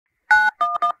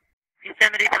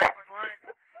Yosemite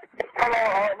 911.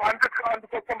 Hello, I'm just calling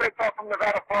because somebody fell from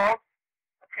Nevada Falls.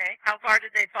 Okay, how far did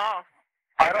they fall?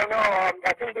 I don't know. I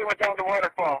think they went down the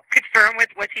waterfall. Confirm was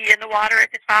he in the water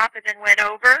at the top and then went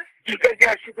over? She said,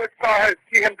 yeah, she just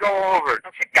see him go over.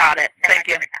 Okay, got it. Thank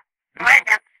you. All right,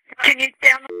 now, can you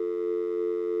stay on the...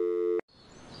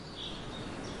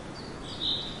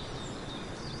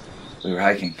 We were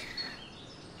hiking,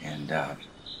 and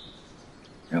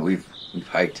we've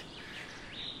hiked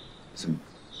some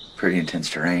pretty intense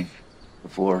terrain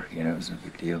before. It was no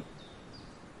big deal.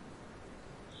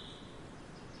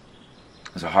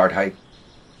 It was a hard hike.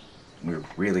 We were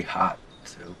really hot,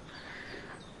 so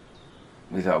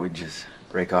we thought we'd just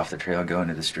break off the trail and go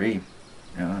into the stream.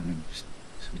 So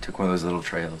we took one of those little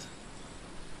trails.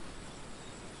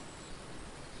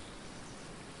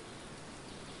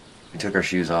 We took our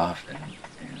shoes off and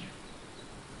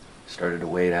started to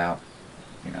wade out.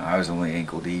 I was only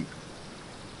ankle deep.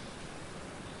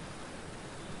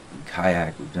 We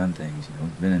kayak, we've done things.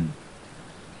 We've been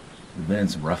in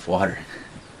some rough water.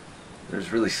 It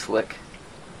was really slick.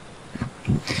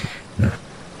 And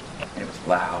it was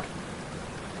loud.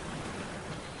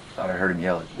 Thought I heard him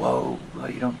yell, "Whoa,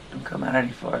 buddy, don't come out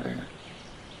any farther."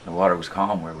 The water was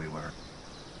calm where we were,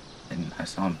 and I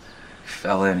saw him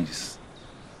fell in. He just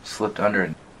slipped under,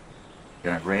 and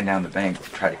I ran down the bank to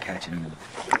try to catch him.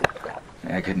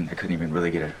 And I couldn't even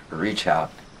really get a reach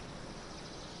out.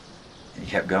 And he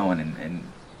kept going, and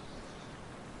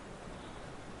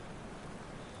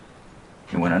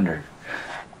he went under.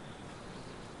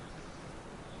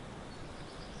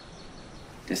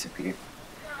 Disappeared.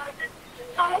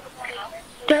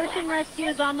 Search and rescue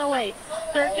is on the way.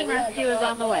 Search and rescue is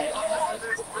on the way.